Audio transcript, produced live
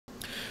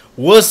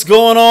What's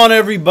going on,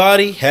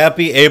 everybody?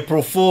 Happy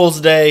April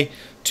Fool's Day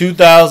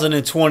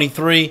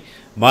 2023.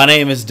 My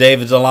name is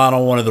David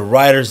Delano, one of the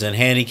writers and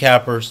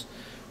handicappers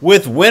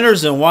with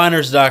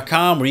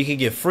winnersandwhiners.com, where you can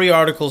get free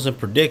articles and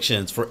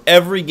predictions for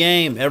every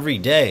game every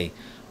day,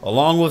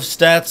 along with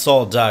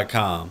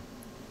statsalt.com.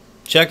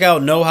 Check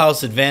out No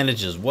House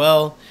Advantage as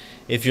well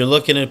if you're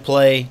looking to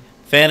play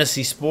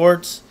fantasy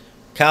sports,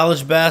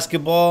 college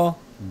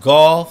basketball,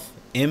 golf,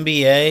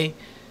 NBA,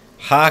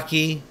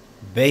 hockey,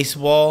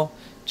 baseball.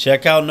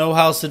 Check out No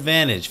House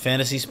Advantage,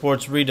 Fantasy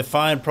Sports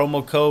Redefined,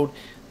 promo code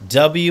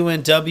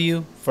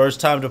WNW, first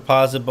time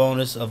deposit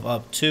bonus of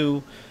up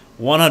to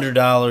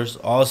 $100.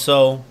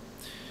 Also,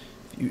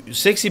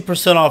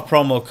 60% off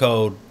promo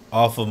code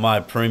off of my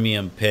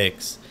premium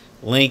picks.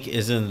 Link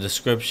is in the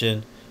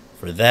description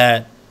for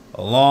that,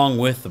 along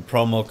with the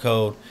promo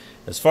code.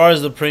 As far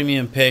as the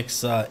premium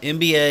picks,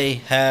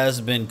 NBA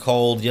has been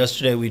cold.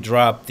 Yesterday we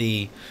dropped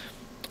the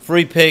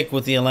free pick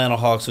with the Atlanta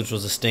Hawks, which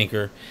was a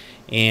stinker.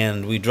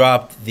 And we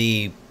dropped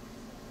the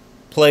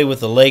play with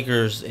the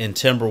Lakers and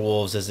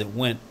Timberwolves as it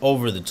went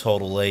over the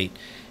total late,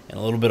 and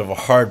a little bit of a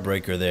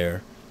heartbreaker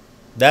there.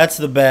 That's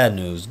the bad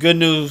news. Good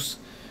news,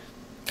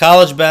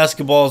 college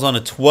basketball is on a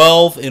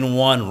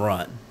 12-1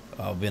 run.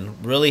 I've been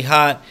really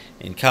hot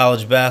in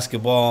college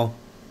basketball.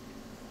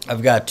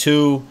 I've got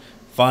 2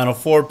 Final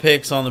Four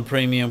picks on the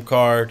premium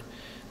card.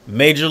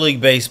 Major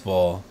League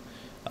Baseball,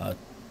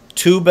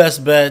 2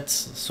 best bets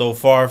so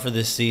far for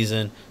this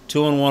season.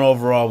 2-1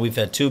 overall. We've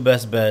had 2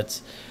 best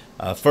bets.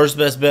 First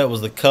best bet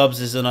was the Cubs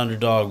as an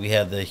underdog. We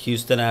had the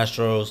Houston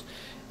Astros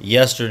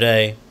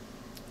yesterday.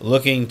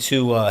 Looking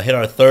to hit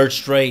our 3rd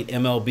straight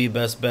MLB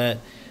best bet.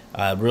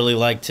 I really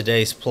like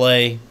today's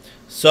play,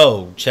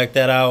 so check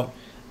that out.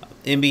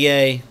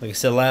 NBA, like I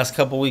said, last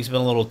couple weeks been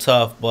a little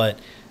tough, but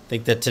I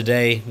think that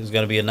today is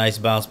going to be a nice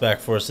bounce back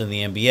for us in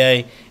the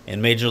NBA,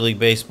 and Major League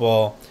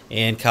Baseball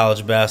and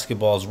college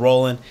basketball is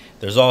rolling.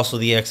 There's also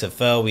the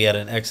XFL. We had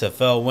an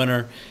XFL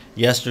winner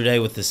yesterday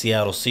with the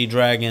Seattle Sea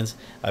Dragons.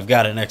 I've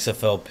got an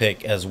XFL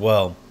pick as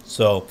well.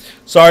 So,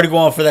 sorry to go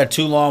on for that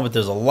too long, but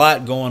there's a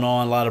lot going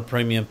on, a lot of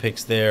premium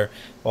picks there.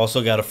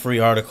 Also got a free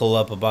article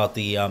up about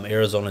the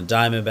Arizona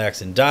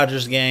Diamondbacks and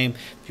Dodgers game.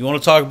 If you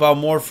want to talk about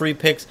more free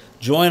picks,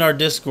 join our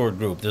Discord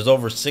group. There's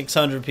over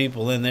 600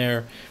 people in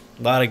there.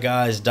 A lot of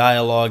guys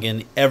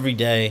dialoguing every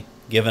day,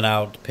 giving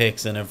out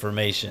picks and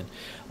information.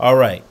 All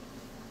right.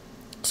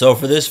 So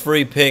for this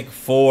free pick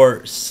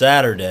for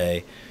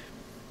Saturday,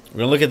 we're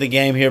going to look at the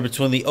game here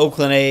between the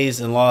Oakland A's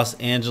and Los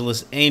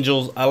Angeles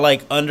Angels. I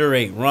like under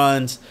 8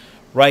 runs.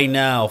 Right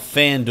now,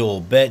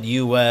 FanDuel,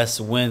 BetUS,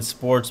 Win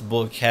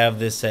Sportsbook have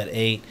this at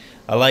 8.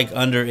 I like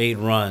under 8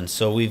 runs.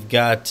 So we've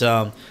got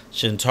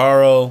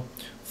Shintaro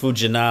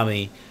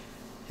Fujinami.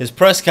 His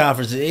press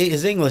conference,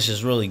 his English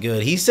is really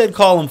good. He said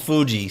call him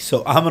Fuji,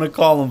 so I'm going to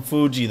call him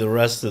Fuji the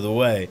rest of the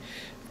way.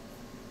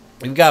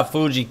 We've got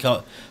Fuji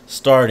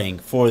starting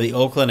for the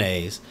Oakland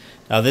A's.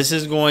 Now, this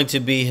is going to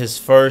be his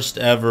first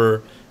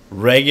ever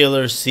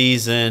regular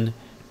season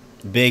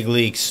big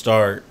league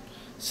start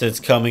since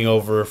coming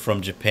over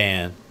from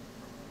Japan.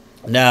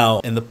 Now,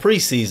 in the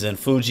preseason,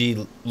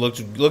 Fuji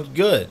looked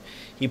good.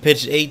 He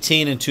pitched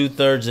 18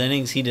 2/3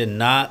 innings. He did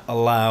not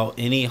allow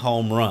any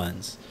home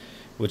runs,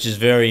 which is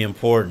very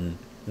important.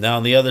 Now,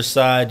 on the other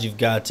side, you've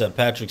got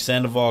Patrick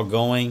Sandoval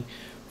going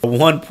a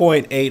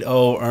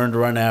 1.80 earned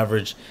run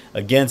average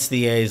against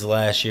the A's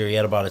last year. He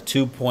had about a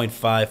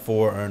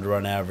 2.54 earned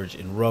run average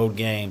in road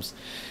games.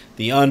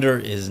 The under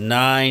is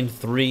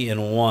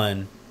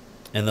 9-3-1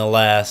 in the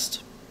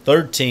last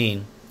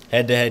 13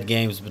 head-to-head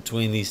games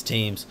between these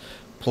teams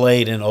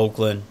played in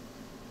Oakland.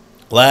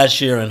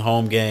 Last year in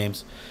home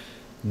games,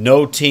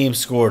 no team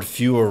scored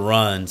fewer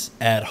runs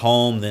at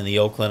home than the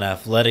Oakland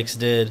Athletics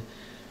did.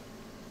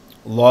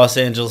 Los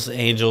Angeles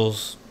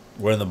Angels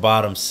were in the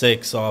bottom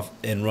 6 off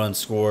in runs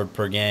scored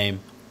per game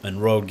in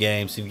road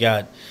games. You've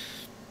got,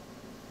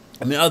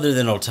 other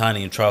than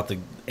Ohtani and Trout, the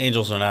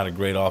Angels are not a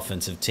great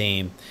offensive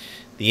team.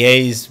 The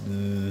A's,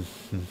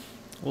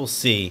 we'll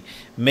see.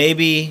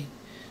 Maybe,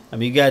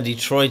 you got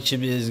Detroit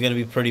is going to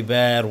be pretty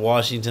bad.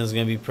 Washington's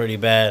going to be pretty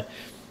bad.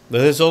 But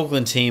this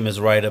Oakland team is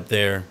right up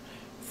there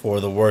for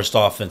the worst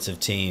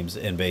offensive teams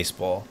in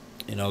baseball.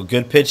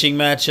 Good pitching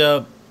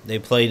matchup. They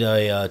played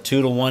a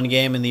 2-1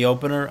 game in the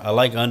opener. I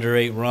like under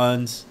 8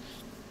 runs.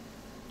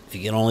 If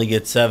you can only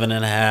get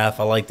 7.5,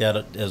 I like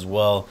that as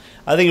well.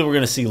 I think we're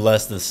going to see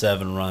less than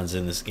 7 runs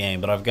in this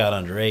game, but I've got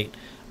under 8.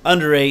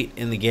 Under 8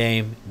 in the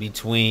game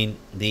between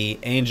the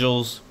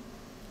Angels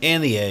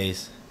and the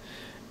A's.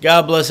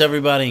 God bless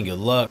everybody and good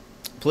luck.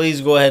 Please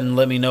go ahead and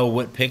let me know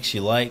what picks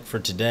you like for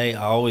today.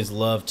 I always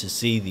love to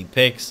see the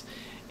picks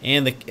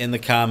and in the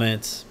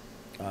comments.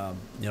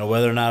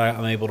 Whether or not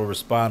I'm able to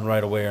respond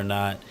right away or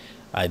not,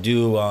 I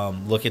do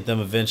look at them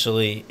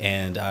eventually,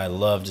 and I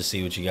love to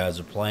see what you guys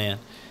are playing.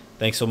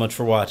 Thanks so much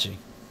for watching.